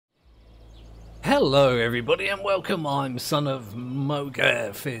Hello everybody and welcome, I'm son of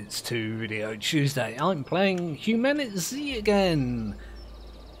Mowgef. It's 2 Video Tuesday. I'm playing HumanitZ again.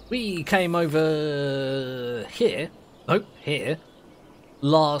 We came over here,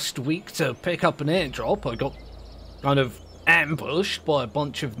 last week to pick up an airdrop. I got kind of ambushed by a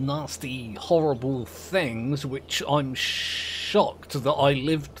bunch of nasty, horrible things which I'm shocked that I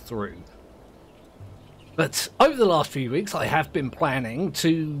lived through. But over the last few weeks I have been planning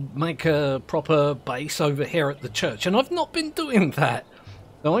to make a proper base over here at the church, and I've not been doing that.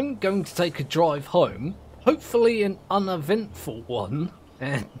 So I'm going to take a drive home, hopefully an uneventful one,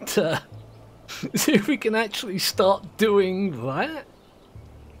 and see if we can actually start doing that.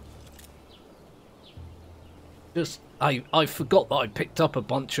 I forgot that I picked up a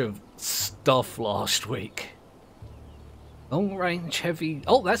bunch of stuff last week. Long range heavy.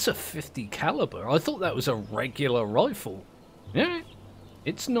 Oh, that's a 50 caliber. I thought that was a regular rifle. Yeah,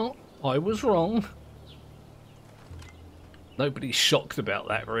 it's not. I was wrong. Nobody's shocked about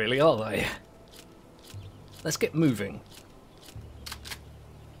that, really, are they? Let's get moving.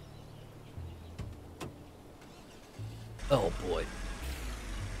 Oh boy.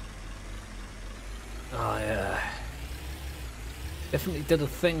 I definitely did a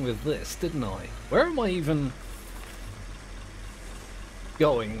thing with this, didn't I? Where am I even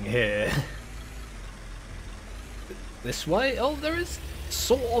going here? This way? Oh, there is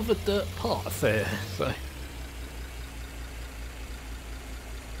sort of a dirt path there. So,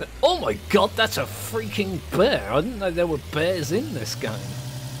 oh my god, that's a freaking bear. I didn't know there were bears in this game.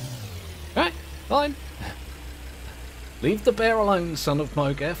 Right, fine. Leave the bear alone, son of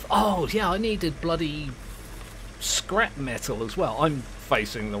Mowgef. Oh yeah, I needed bloody scrap metal as well. I'm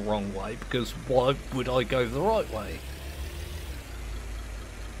facing the wrong way because why would I go the right way?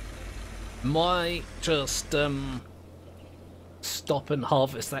 Might just stop and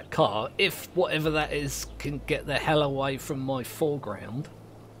harvest that car if whatever that is can get the hell away from my foreground.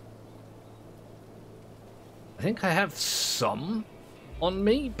 I think I have some on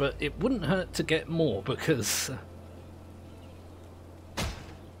me, but it wouldn't hurt to get more because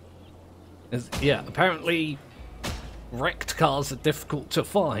yeah, apparently wrecked cars are difficult to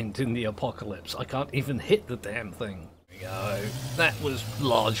find in the apocalypse. I can't even hit the damn thing. Go. That was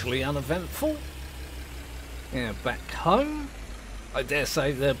largely uneventful. Yeah, back home. I dare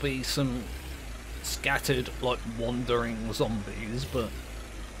say there'll be some scattered, like, wandering zombies, but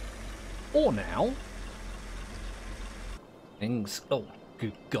for now, things. Oh,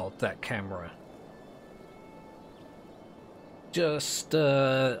 good God, that camera. Just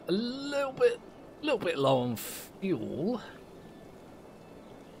a little bit low on fuel.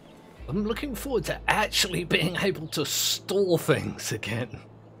 I'm looking forward to actually being able to store things again.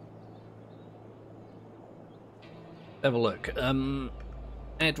 Have a look.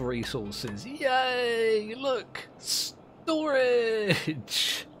 Add resources. Yay! Look! Storage!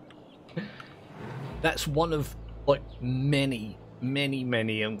 That's one of, like, many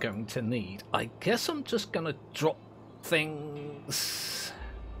I'm going to need. I guess I'm just gonna drop things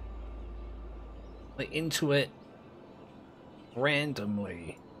like into it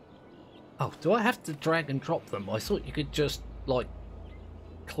randomly. Oh, do I have to drag and drop them? I thought you could just, like,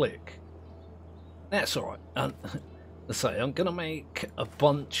 click. That's alright. Let's say, I'm gonna make a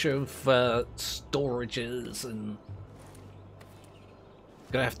bunch of storages, and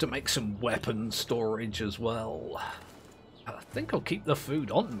gonna have to make some weapon storage as well. I think I'll keep the food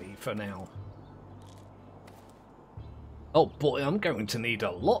on me for now. Oh boy, I'm going to need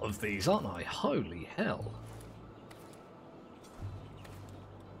a lot of these, aren't I? Holy hell.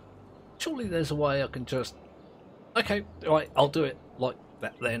 Surely there's a way I can just... Okay, right, I'll do it like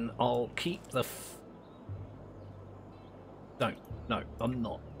that then. I'll keep the... No, I'm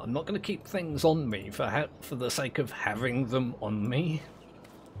not. I'm not going to keep things on me for the sake of having them on me.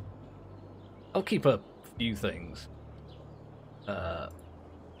 I'll keep a few things. Oh,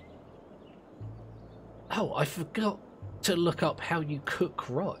 I forgot to look up how you cook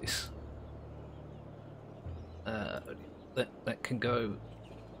rice. That can go...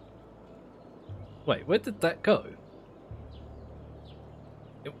 Wait, where did that go?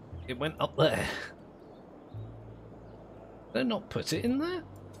 It went up there. Did I not put it in there?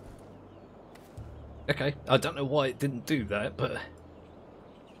 Okay, I don't know why it didn't do that, but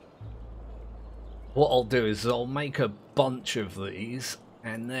what I'll do is I'll make a bunch of these,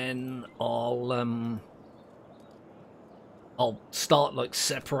 and then I'll start, like,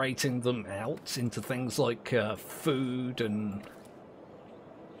 separating them out into things like food and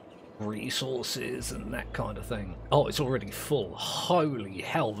resources and that kind of thing. Oh, it's already full. Holy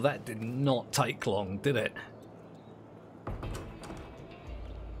hell, that did not take long, did it?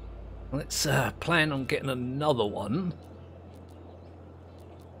 Let's plan on getting another one.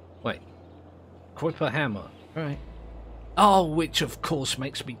 Wait. Equip a hammer. Right. Oh, which of course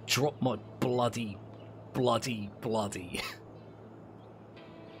makes me drop my bloody.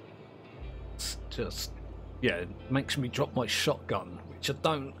 It's just... yeah, it makes me drop my shotgun, which I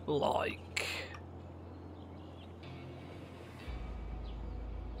don't like.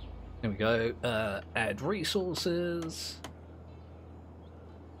 There we go. Add resources.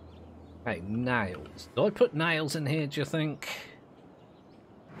 Hey, nails. Did I put nails in here, do you think?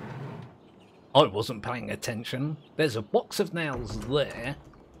 I wasn't paying attention. There's a box of nails there.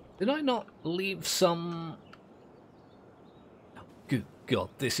 Did I not leave some... oh, good God,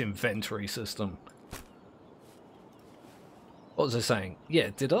 this inventory system. What was I saying?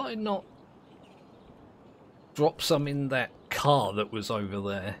 Yeah, did I not drop some in that car that was over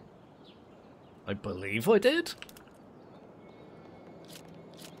there? I believe I did.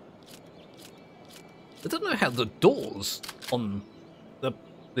 I don't know how the doors on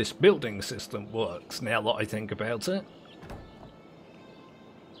this building system works now that I think about it.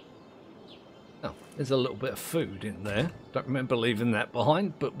 Oh, there's a little bit of food in there. Don't remember leaving that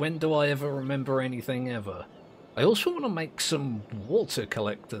behind, but when do I ever remember anything ever? I also want to make some water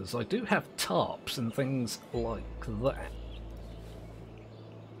collectors. I do have tarps and things like that.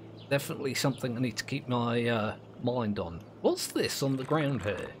 Definitely something I need to keep my mind on. What's this on the ground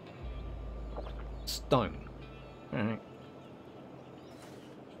here? Stone. Alright.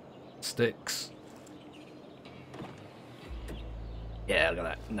 Sticks. Yeah, look at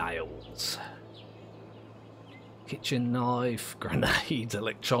that. Nails. Kitchen knife, grenades,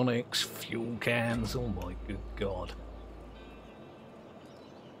 electronics, fuel cans. Oh my good God.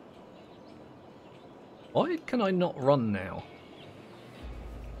 Why can I not run now?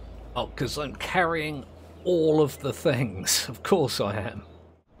 Oh, because I'm carrying all of the things. Of course I am.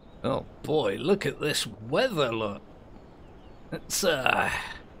 Oh boy, look at this weather, look. It's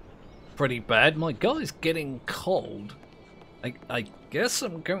pretty bad. My guy's getting cold. I guess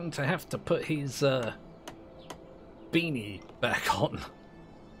I'm going to have to put his beanie back on.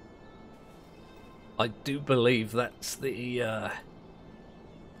 I do believe that's the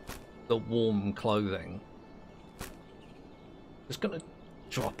warm clothing. Just gonna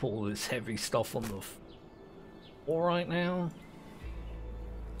drop all this heavy stuff on the floor right now.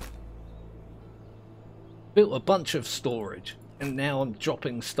 Built a bunch of storage, and now I'm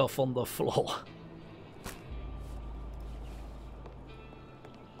dropping stuff on the floor.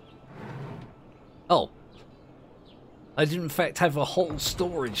 Oh. I did in fact have a whole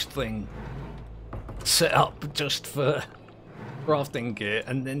storage thing set up just for crafting gear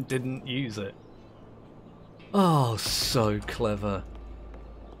and then didn't use it. Oh, so clever.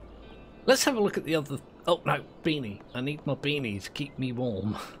 Let's have a look at the other... oh no, beanie. I need my beanie to keep me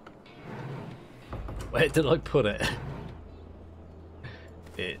warm. Where did I put it?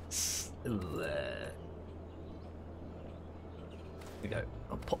 It's there. There we go.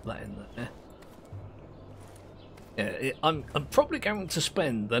 I'll pop that in there. Yeah, I'm probably going to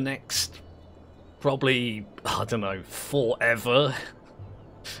spend the next, probably, I don't know, forever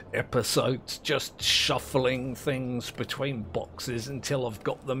episodes just shuffling things between boxes until I've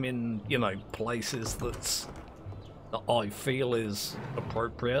got them in, you know, places that I feel is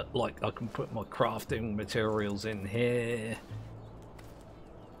appropriate. Like I can put my crafting materials in here.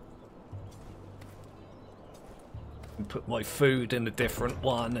 And put my food in a different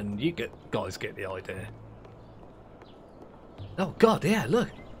one, and you guys get the idea. Oh God, yeah, look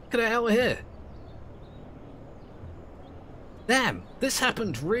at it out here. Damn, this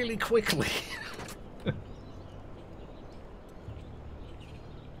happened really quickly.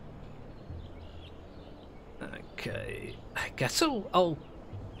 Okay, I guess I'll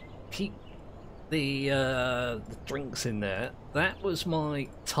keep the drinks in there. That was my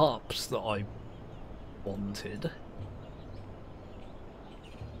tarps that I wanted.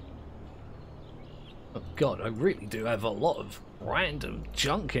 Oh God, I really do have a lot of random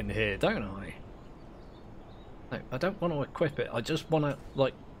junk in here, don't I? No, I don't want to equip it. I just want to,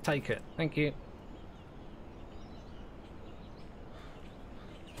 like, take it. Thank you.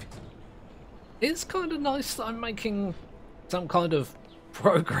 It's kind of nice that I'm making some kind of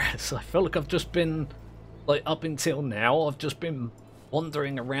progress. I feel like I've just been, like, up until now, I've just been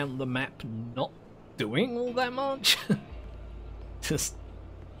wandering around the map not doing all that much.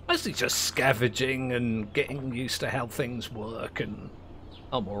 Mostly just scavenging and getting used to how things work, and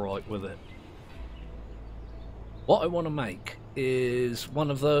I'm alright with it. What I want to make is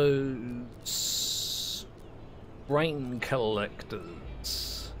one of those rain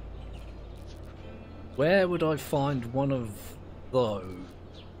collectors. Where would I find one of those?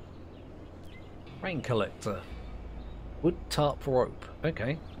 Rain collector. Wood tarp rope.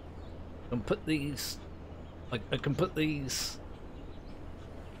 Okay. I can put these... I can put these...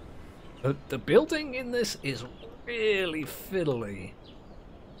 The building in this is really fiddly.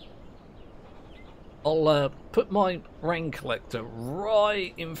 I'll put my rain collector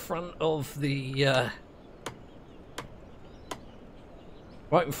right in front of the...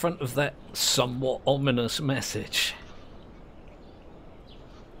 right in front of that somewhat ominous message.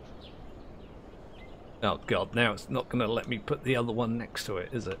 Oh god, now it's not going to let me put the other one next to it,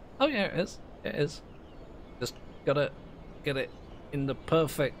 is it? Oh yeah, it is. It is. Just gotta get it in the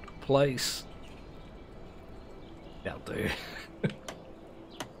perfect place. That'll do.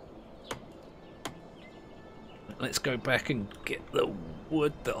 Let's go back and get the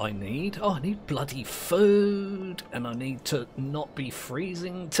wood that I need. Oh, I need bloody food, and I need to not be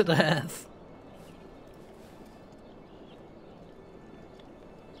freezing to death.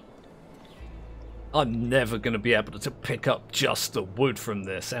 I'm never going to be able to pick up just the wood from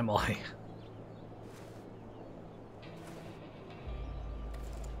this, am I?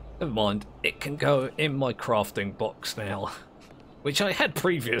 Never mind, it can go in my crafting box now, which I had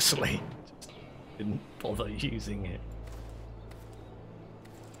previously. Just didn't bother using it.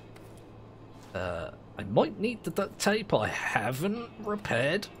 I might need the duct tape. I haven't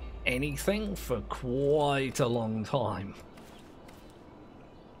repaired anything for quite a long time.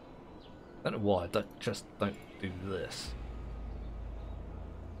 I don't know why I just don't do this.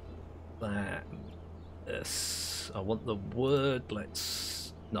 That. This. I want the wood.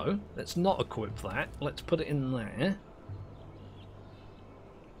 Let's not equip that. Let's put it in there.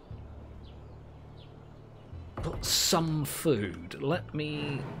 Got some food. Let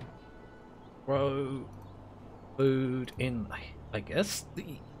me throw food in, I guess,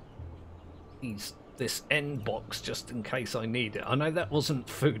 this end box just in case I need it. I know that wasn't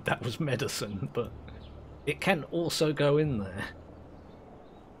food, that was medicine, but it can also go in there.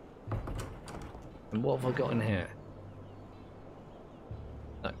 And what have I got in here?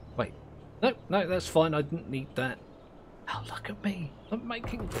 No, wait. No, that's fine. I didn't need that. Oh, look at me. I'm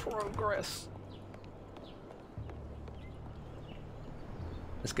making progress.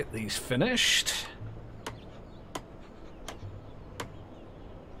 Let's get these finished.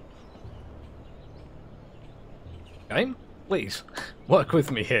 Game, please work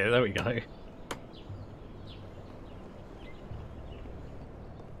with me here. There we go.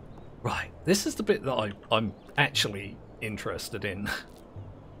 Right, this is the bit that I'm actually interested in.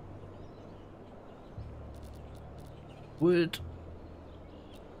 Wood,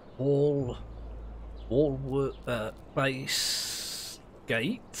 wall wood, base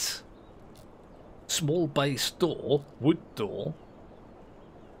gate, small base door, wood door.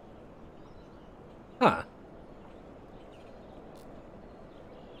 Huh.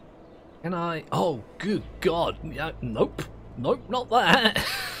 Can I? Oh, good God. Yeah, nope. Nope, not that.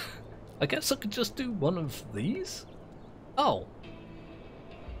 I guess I could just do one of these? Oh.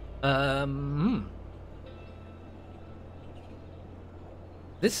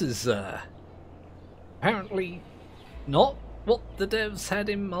 This is, apparently not what the devs had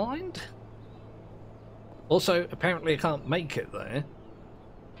in mind. Also, apparently I can't make it there.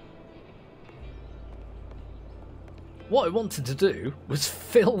 What I wanted to do was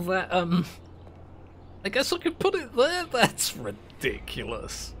fill that, I guess I could put it there? That's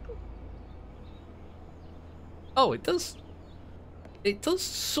ridiculous. Oh, it does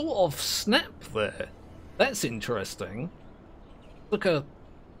sort of snap there. That's interesting. Like a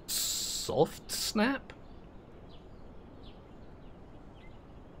soft snap?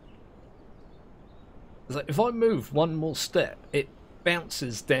 Like if I move one more step, it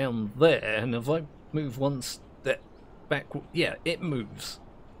bounces down there, and if I move one step back, yeah, it moves.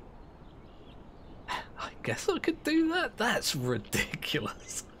 I guess I could do that? That's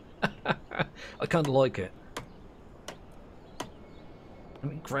ridiculous. I kind of like it.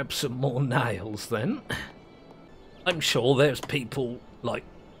 Let me grab some more nails then. I'm sure there's people, like,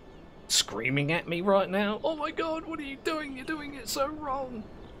 screaming at me right now. Oh my god, what are you doing? You're doing it so wrong.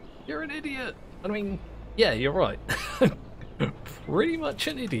 You're an idiot. I mean, yeah, you're right. Pretty much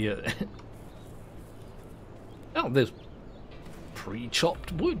an idiot. Oh, there's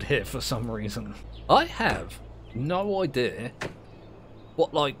pre-chopped wood here for some reason. I have no idea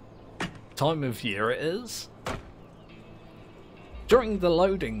what, like, time of year it is. During the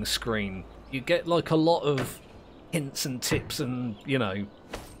loading screen, you get, like, a lot of hints and tips and, you know,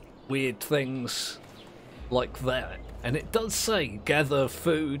 weird things like that. And it does say gather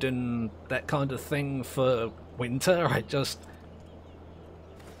food and that kind of thing for winter. I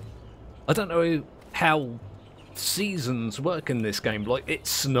don't know how seasons work in this game. Like, it's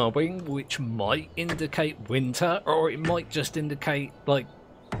snowing, which might indicate winter, or it might just indicate, like,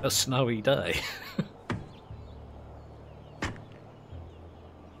 a snowy day.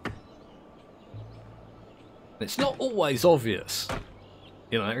 It's not always obvious,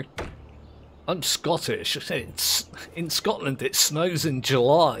 you know. I'm Scottish. In Scotland it snows in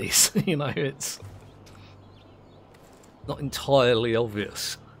July, so, you know, it's not entirely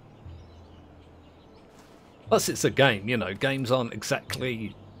obvious. Plus it's a game, you know, games aren't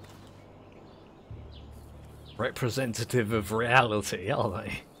exactly representative of reality, are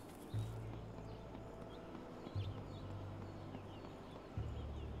they?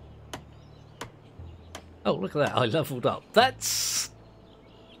 Oh, look at that, I leveled up. That's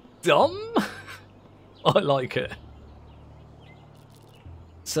dumb? I like it.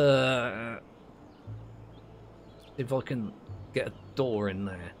 So, if I can get a door in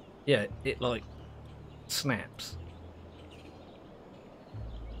there. Yeah, it like snaps.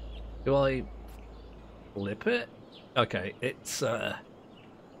 Do I flip it? Okay, it's that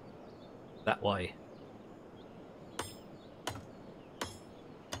way.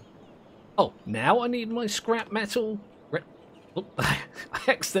 Oh, now I need my scrap metal. Oh, I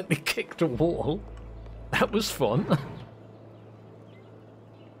accidentally kicked a wall. That was fun.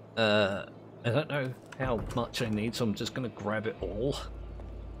 I don't know how much I need, so I'm just going to grab it all.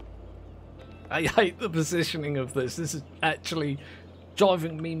 I hate the positioning of this. This is actually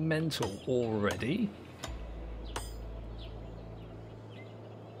driving me mental already.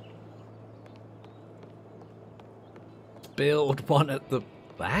 Build one at the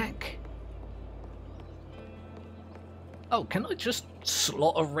back? Oh, can I just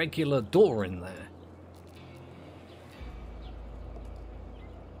slot a regular door in there?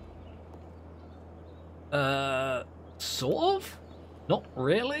 Sort of? Not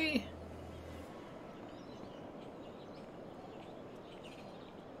really?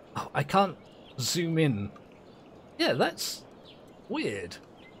 Oh, I can't zoom in. Yeah, that's weird.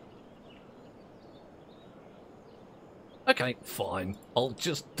 Okay, fine. I'll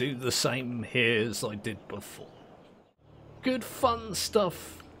just do the same here as I did before. Good fun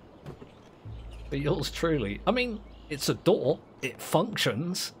stuff for yours truly. I mean, it's a door. It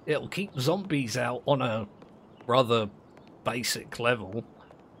functions. It'll keep zombies out on a rather basic level.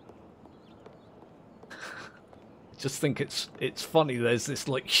 Just think it's funny there's this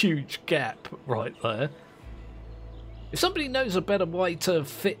like huge gap right there. If somebody knows a better way to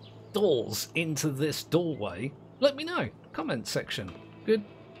fit doors into this doorway, let me know. Comment section. Good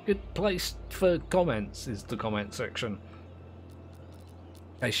place for comments is the comment section.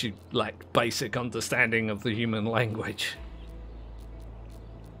 In case you lack basic understanding of the human language.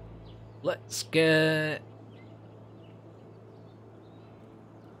 Let's get...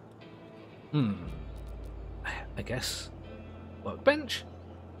 I guess workbench.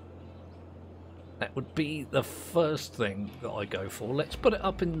 That would be the first thing that I go for. Let's put it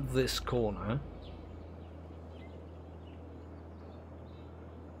up in this corner.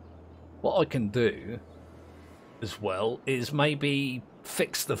 What I can do as well is maybe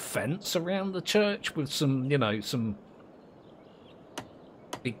fix the fence around the church with some, you know, some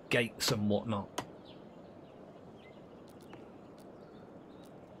big gates and whatnot.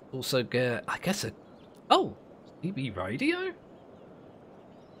 Also get, I guess, a... Oh! CB radio?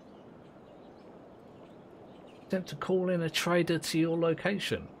 Attempt to call in a trader to your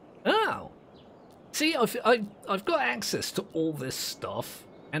location. Oh! See, I've got access to all this stuff,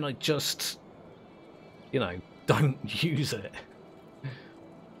 and I just, you know, don't use it.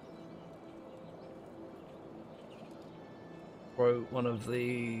 Throw one of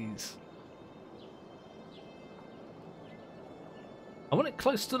these. I want it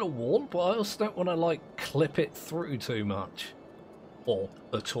close to the wall, but I also don't want to, like, clip it through too much. Or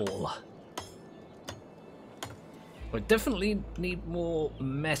at all. I definitely need more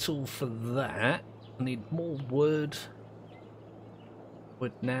metal for that. I need more wood.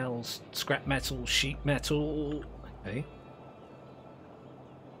 Wood nails, scrap metal, sheet metal. Okay.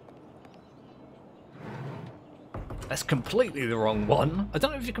 That's completely the wrong one. I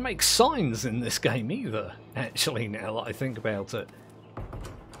don't know if you can make signs in this game either, actually, now that I think about it.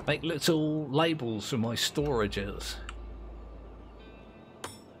 Make little labels for my storages.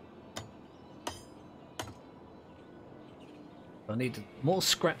 I need more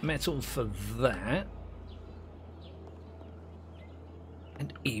scrap metal for that.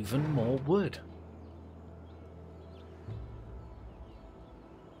 And even more wood.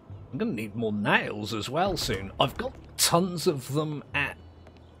 I'm going to need more nails as well soon. I've got tons of them at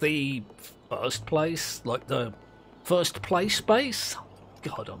the first place, like the first place base.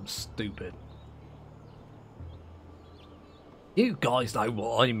 God, I'm stupid. You guys know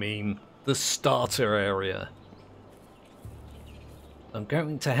what I mean. The starter area. I'm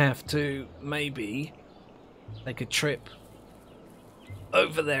going to have to maybe take a trip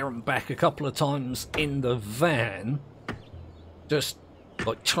over there and back a couple of times in the van. Just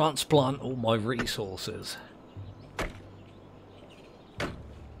like transplant all my resources. I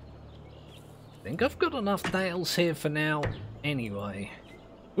think I've got enough nails here for now anyway.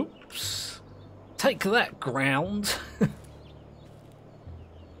 Oops. Take that, ground.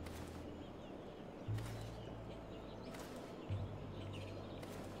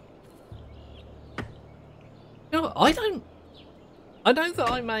 You know, I know that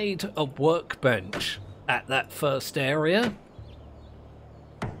I made a workbench at that first area.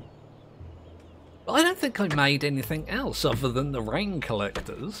 But I don't think I made anything else other than the rain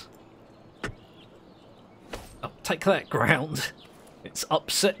collectors. Oh, take that, ground. It's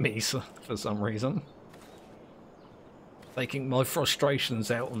upset me for some reason. Taking my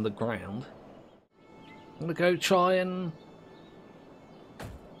frustrations out on the ground. I'm gonna go try and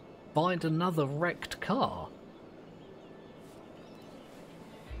find another wrecked car.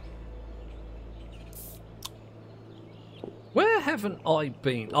 Where haven't I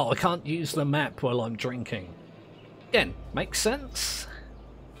been? Oh, I can't use the map while I'm drinking. Again, makes sense.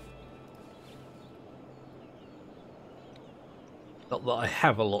 Not that I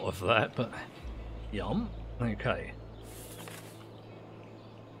have a lot of that, but yum. Okay.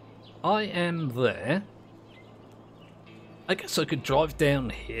 I am there. I guess I could drive down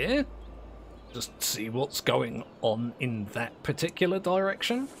here. Just see what's going on in that particular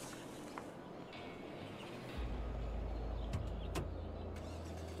direction.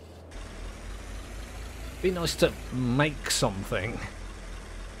 Be nice to make something.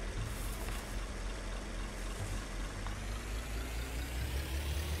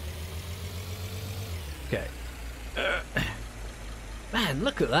 Okay. Man,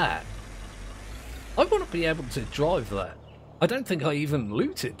 look at that. I want to be able to drive that. I don't think I even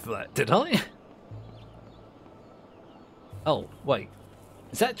looted that, did I? Oh, wait.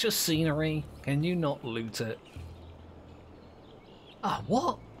 Is that just scenery? Can you not loot it? Ah,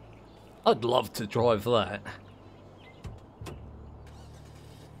 what? I'd love to drive that.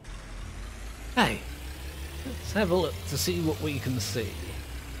 Hey, let's have a look to see what we can see.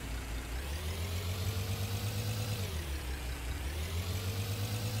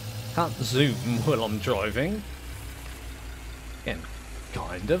 Can't zoom while I'm driving. Again,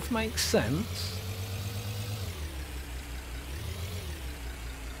 kind of makes sense.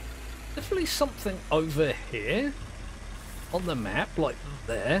 Definitely something over here on the map, like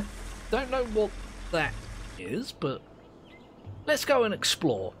there. Don't know what that is, but let's go and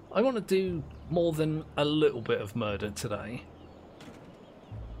explore. I want to do more than a little bit of murder today.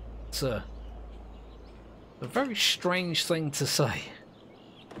 It's a very strange thing to say.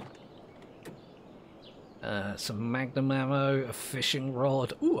 Some magnum ammo, a fishing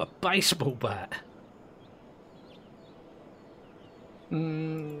rod, ooh, a baseball bat.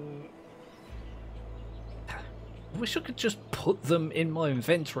 I wish I could just put them in my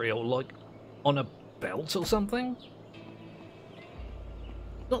inventory or like on a belt or something.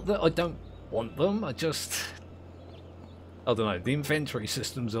 Not that I don't want them, I don't know, the inventory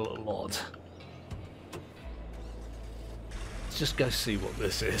system's a little odd. Let's just go see what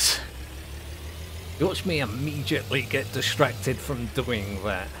this is. You watch me immediately get distracted from doing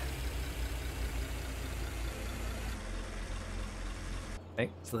that. Okay,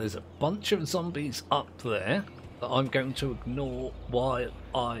 so there's a bunch of zombies up there that I'm going to ignore while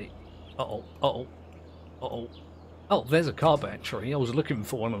I... Uh-oh. Oh, there's a car battery. I was looking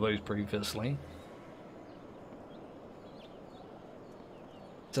for one of those previously.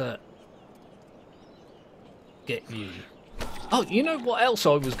 To get you. Oh, you know what else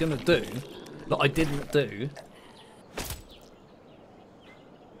I was going to do that I didn't do?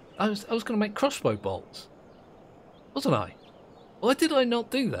 I was going to make crossbow bolts, wasn't I? Why did I not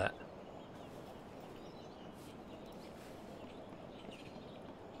do that?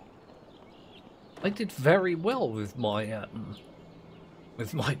 I did very well with my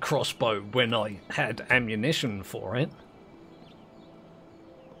crossbow when I had ammunition for it.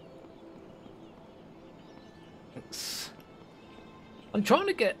 I'm trying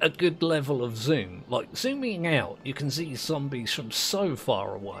to get a good level of zoom. Like, zooming out, you can see zombies from so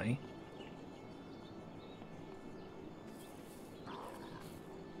far away.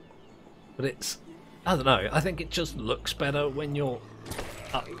 But it's... I don't know, I think it just looks better when you're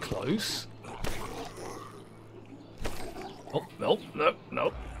up close. Oh,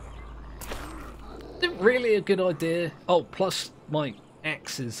 no. Isn't really a good idea. Oh, plus my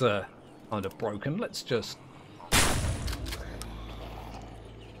axe is kind of broken. Let's just...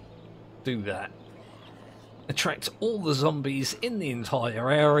 do that. Attract all the zombies in the entire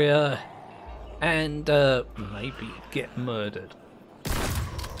area and maybe get murdered.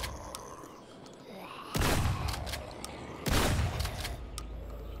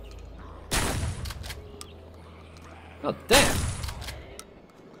 God damn.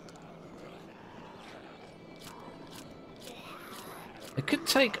 I could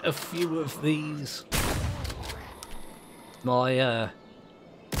take a few of these. My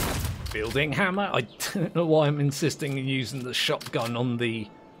building hammer. I don't know why I'm insisting on using the shotgun on the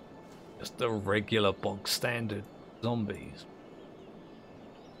just the regular bog standard zombies.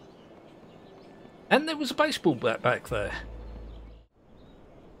 And there was a baseball bat back there.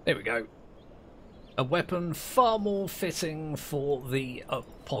 There we go. A weapon far more fitting for the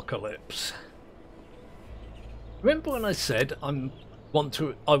apocalypse. Remember when I said I want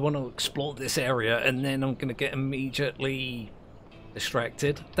to explore this area and then I'm going to get immediately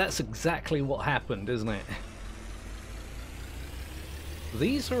distracted? That's exactly what happened, isn't it?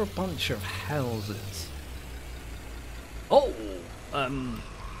 These are a bunch of houses. Oh, and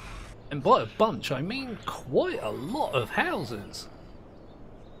by a bunch I mean quite a lot of houses.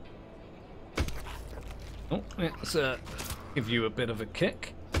 Oh, let's give you a bit of a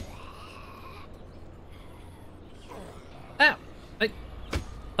kick. Ow!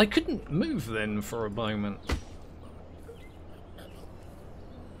 I couldn't move then for a moment.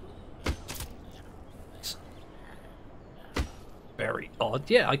 It's very odd.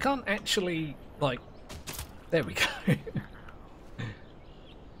 Yeah, I can't actually, like... There we go.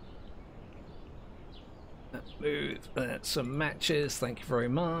 Move some matches, thank you very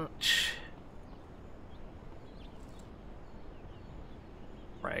much.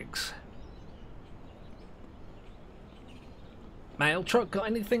 Rags. Mail truck got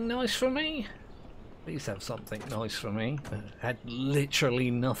anything nice for me? Please have something nice for me. Had literally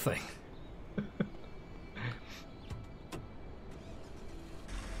nothing.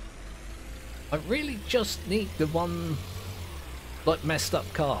 I really just need the one, like, messed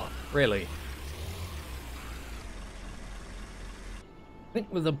up car, really. I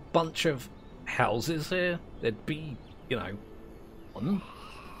think with a bunch of houses here, there'd be, you know, one.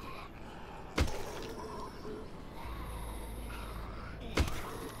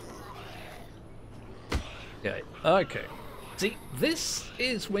 Okay. See, this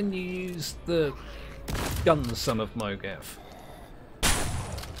is when you use the gun, son of Mowgef.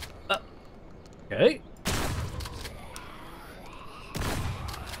 Okay.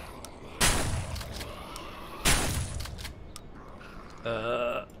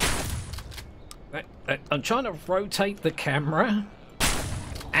 I'm trying to rotate the camera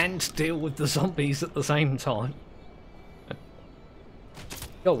and deal with the zombies at the same time.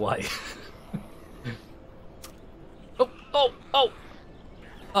 Go away.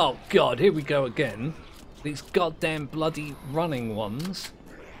 Oh god, here we go again. These goddamn bloody running ones.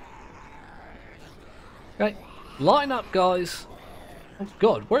 Okay, line up, guys. Oh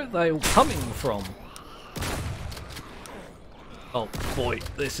god, where are they all coming from? Oh boy,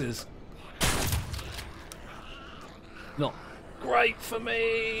 this is not great for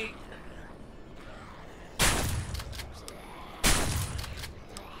me.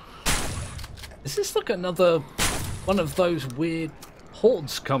 Is this like another one of those weird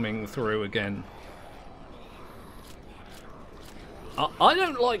hordes coming through again? I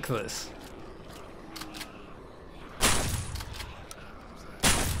don't like this.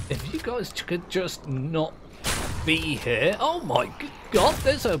 If you guys could just not be here. Oh my god,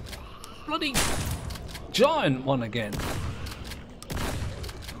 there's a bloody giant one again.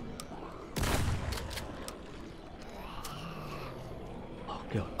 Oh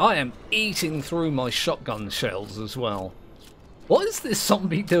god, I am eating through my shotgun shells as well. What is this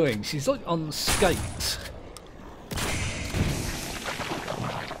zombie doing? She's like on skates.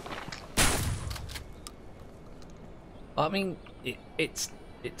 I mean, it's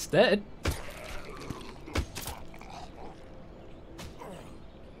dead.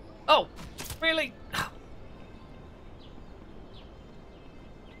 Oh, really?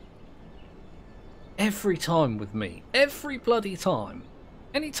 Every time with me. Every bloody time.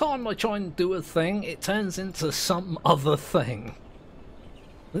 Anytime I try and do a thing, it turns into some other thing.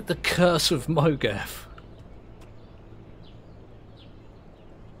 Like the curse of Mowgef.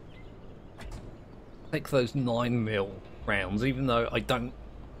 Take those 9mm rounds, even though I don't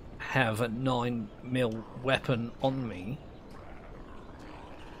have a 9mm weapon on me.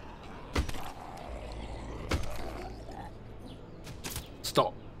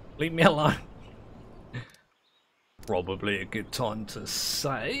 Stop. Leave me alone. Probably a good time to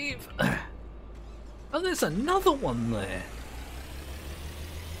save. Oh, there's another one there.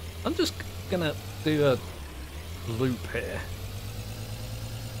 I'm just gonna do a loop here.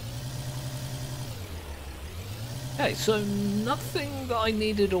 Okay, so nothing that I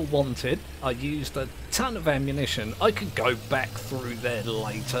needed or wanted. I used a ton of ammunition. I could go back through there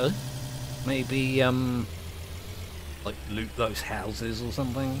later. Maybe, like loot those houses or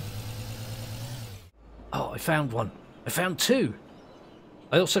something. Oh, I found one. I found two.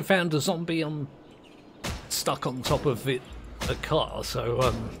 I also found a zombie stuck on top of a car, so,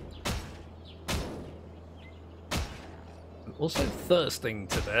 I'm also thirsting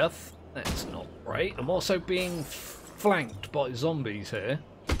to death. That's not great. I'm also being flanked by zombies here.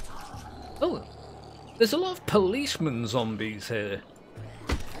 Oh, there's a lot of policeman zombies here.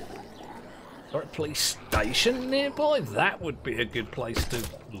 Is there a police station nearby? That would be a good place to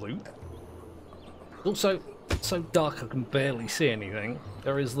loot. Also, it's so dark I can barely see anything.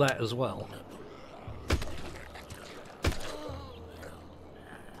 There is that as well.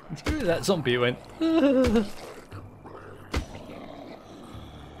 Screw that zombie went.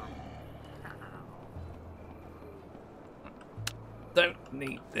 Don't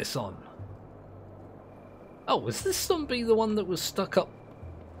need this on. Oh, was this zombie the one that was stuck up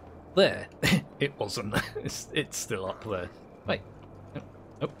there? It wasn't. It's still up there. Wait.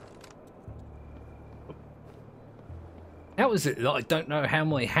 Oh. How is it that I don't know how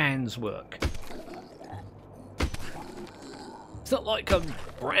my hands work? It's not like I'm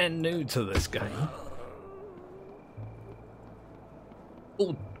brand new to this game.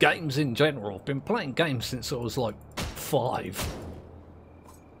 Or games in general. I've been playing games since I was like 5.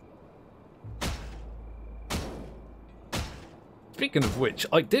 Speaking of which,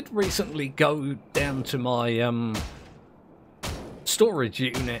 I did recently go down to my storage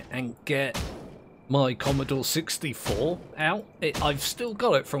unit and get my Commodore 64 out. I've still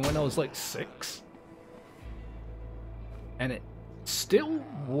got it from when I was like 6. And it still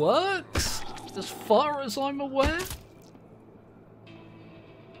works, as far as I'm aware.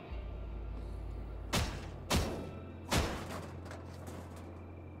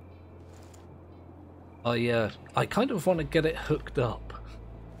 I kind of want to get it hooked up.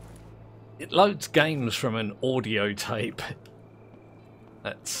 It loads games from an audio tape.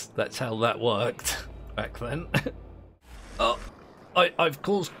 That's how that worked back then. Oh, I've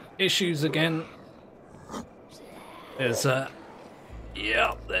caused issues again. There's a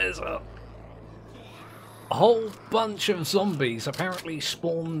whole bunch of zombies apparently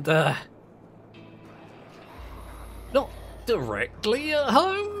spawned not directly at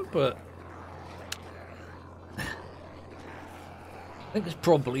home, but I think it's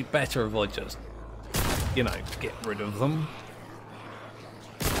probably better if I just, you know, get rid of them.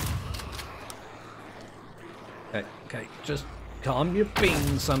 Okay, just calm your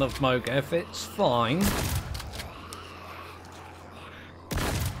beans, son of Mowgef, it's fine.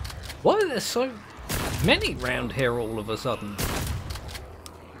 Why are there so many round here all of a sudden?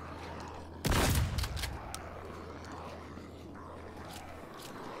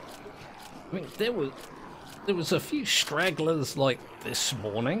 I mean, there was a few stragglers like this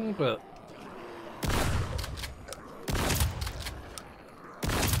morning, but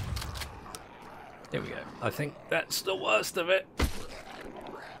there we go. I think that's the worst of it.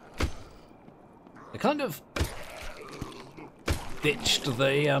 I kind of ditched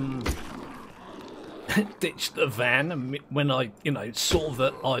the ditched the van when I, you know, saw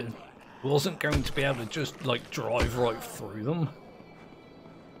that I wasn't going to be able to just like drive right through them.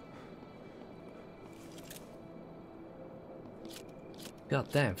 God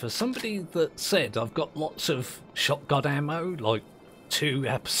damn, for somebody that said I've got lots of shotgun ammo like 2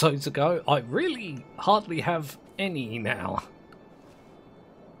 episodes ago, I really hardly have any now.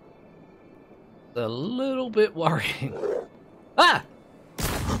 It's a little bit worrying. Ah!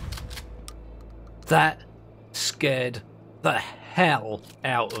 That scared the hell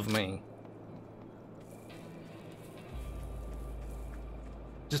out of me.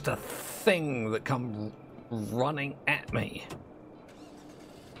 Just a thing that come running at me.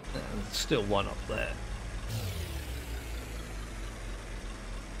 There's still one up there.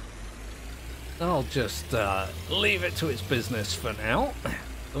 I'll just leave it to its business for now.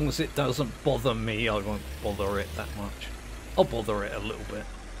 As long as it doesn't bother me, I won't bother it that much. I'll bother it a little bit.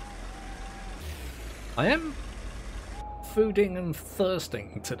 I am fooding and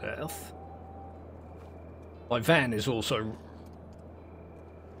thirsting to death. My van is also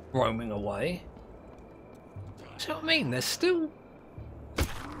roaming away. See what I mean? There's still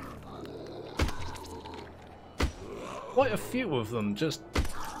quite a few of them just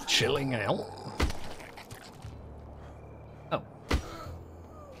chilling out. Oh.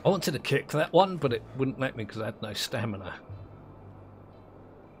 I wanted to kick that one, but it wouldn't let me because I had no stamina.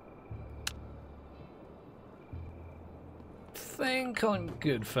 think I'm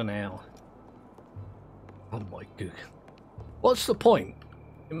good for now. Oh my god. What's the point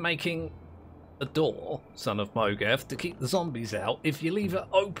in making a door, son of Mowgef, to keep the zombies out if you leave it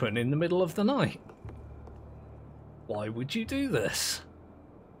open in the middle of the night? Why would you do this?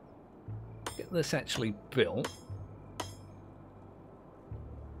 Get this actually built.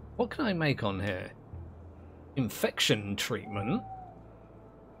 What can I make on here? Infection treatment.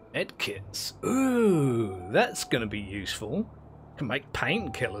 Med kits. Ooh, that's going to be useful. Can make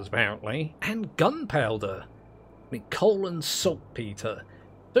painkillers apparently. And gunpowder. I mean, coal and saltpeter.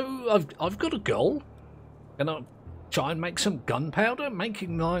 So I've got a goal. And I'll try and make some gunpowder.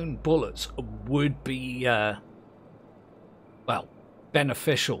 Making my own bullets would be, well,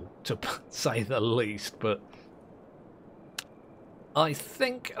 beneficial to say the least. But I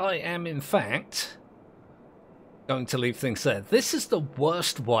think I am, in fact, going to leave things there. This is the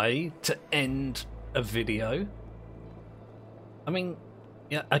worst way to end a video. I mean,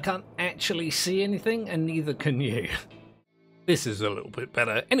 yeah, I can't actually see anything, and neither can you. This is a little bit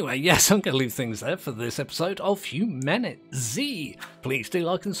better. Anyway, yes, I'm going to leave things there for this episode of HumanitZ. Please do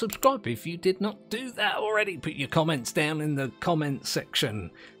like and subscribe if you did not do that already. Put your comments down in the comment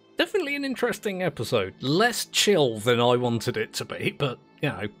section. Definitely an interesting episode. Less chill than I wanted it to be, but, you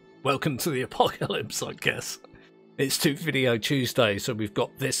know, welcome to the apocalypse, I guess. It's 2 Video Tuesday, so we've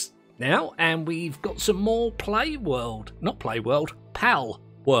got this now, and we've got some more Pal World.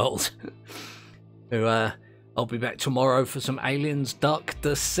 So, I'll be back tomorrow for some Aliens Dark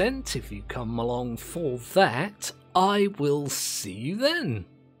Descent. If you come along for that, I will see you then.